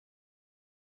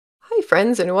Hi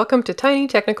friends, and welcome to Tiny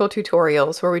Technical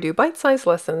Tutorials, where we do bite-sized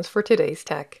lessons for today's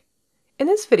tech. In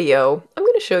this video, I'm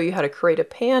going to show you how to create a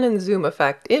pan and zoom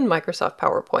effect in Microsoft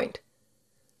PowerPoint.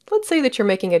 Let's say that you're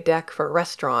making a deck for a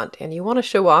restaurant and you want to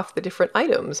show off the different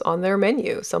items on their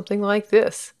menu, something like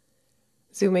this.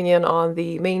 Zooming in on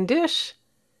the main dish,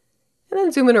 and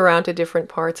then zooming around to different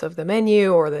parts of the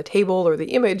menu, or the table, or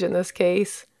the image in this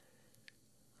case,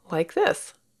 like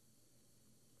this.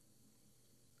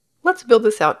 Let's build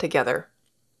this out together.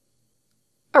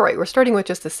 Alright, we're starting with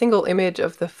just a single image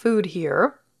of the food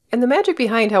here. And the magic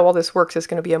behind how all this works is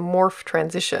going to be a morph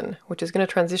transition, which is going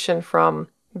to transition from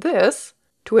this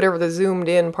to whatever the zoomed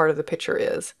in part of the picture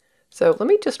is. So let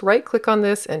me just right click on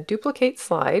this and duplicate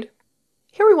slide.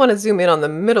 Here we want to zoom in on the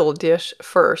middle dish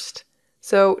first.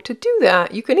 So to do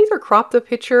that, you can either crop the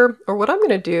picture, or what I'm going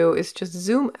to do is just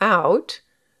zoom out.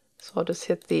 So I'll just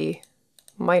hit the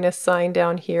minus sign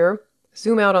down here.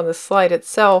 Zoom out on the slide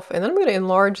itself, and then I'm going to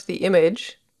enlarge the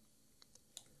image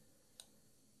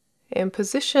and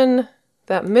position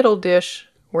that middle dish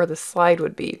where the slide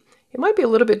would be. It might be a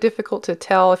little bit difficult to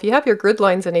tell. If you have your grid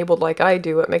lines enabled like I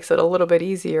do, it makes it a little bit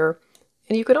easier.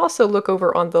 And you could also look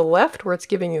over on the left where it's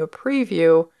giving you a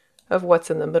preview of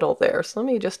what's in the middle there. So let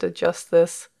me just adjust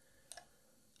this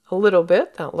a little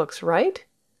bit. That looks right.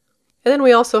 And then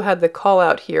we also had the call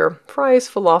out here, fries,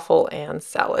 falafel, and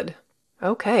salad.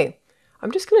 Okay.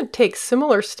 I'm just going to take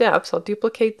similar steps. I'll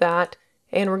duplicate that,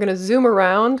 and we're going to zoom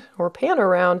around or pan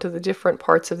around to the different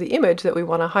parts of the image that we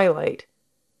want to highlight.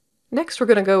 Next, we're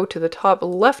going to go to the top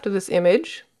left of this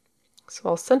image. So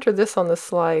I'll center this on the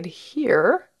slide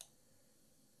here.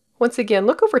 Once again,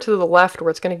 look over to the left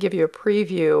where it's going to give you a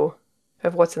preview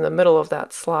of what's in the middle of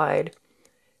that slide.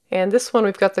 And this one,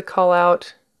 we've got the call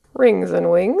out rings and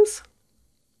wings.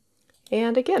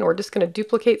 And again, we're just going to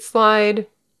duplicate slide.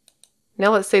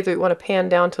 Now let's say that we want to pan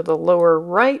down to the lower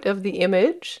right of the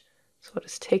image. So I'll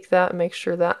just take that and make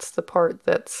sure that's the part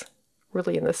that's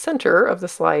really in the center of the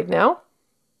slide now.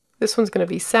 This one's going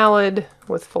to be salad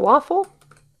with falafel.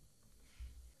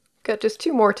 Got just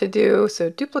two more to do,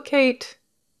 so duplicate.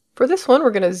 For this one,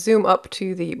 we're going to zoom up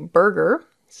to the burger,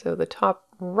 so the top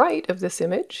right of this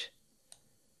image.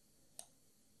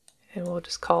 And we'll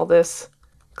just call this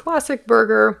classic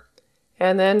burger.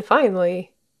 And then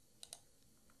finally,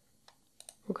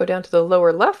 we'll go down to the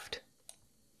lower left,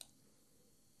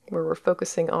 where we're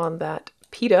focusing on that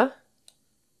pita.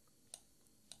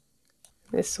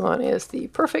 This one is the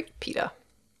perfect pita.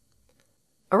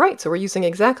 Alright, so we're using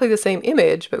exactly the same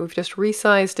image, but we've just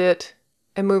resized it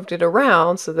and moved it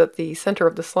around so that the center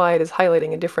of the slide is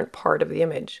highlighting a different part of the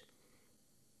image.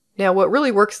 Now what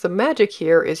really works the magic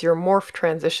here is your morph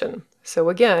transition. So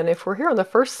again, if we're here on the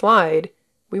first slide,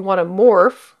 we want to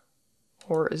morph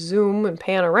or zoom and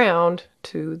pan around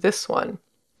to this one.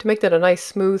 To make that a nice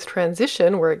smooth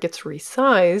transition where it gets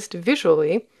resized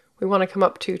visually, we want to come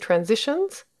up to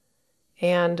Transitions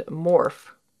and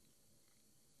Morph.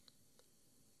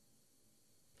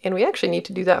 And we actually need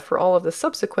to do that for all of the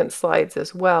subsequent slides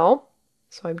as well.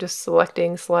 So I'm just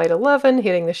selecting slide 11,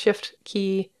 hitting the Shift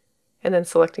key, and then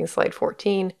selecting slide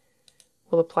 14.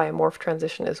 We'll apply a morph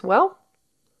transition as well.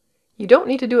 You don't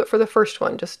need to do it for the first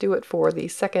one, just do it for the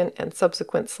second and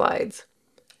subsequent slides.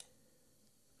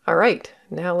 Alright,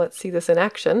 now let's see this in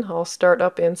action. I'll start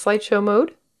up in slideshow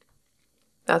mode.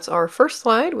 That's our first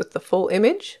slide with the full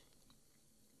image.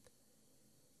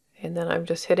 And then I'm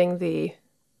just hitting the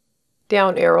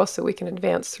down arrow so we can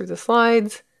advance through the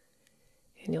slides.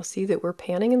 And you'll see that we're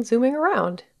panning and zooming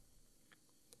around.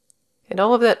 And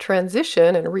all of that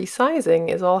transition and resizing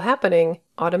is all happening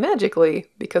automatically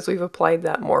because we've applied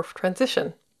that morph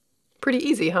transition. Pretty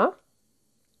easy, huh?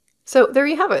 So there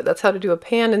you have it. That's how to do a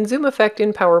pan and zoom effect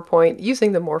in PowerPoint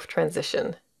using the morph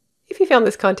transition. If you found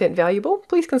this content valuable,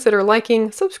 please consider liking,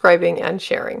 subscribing, and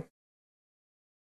sharing.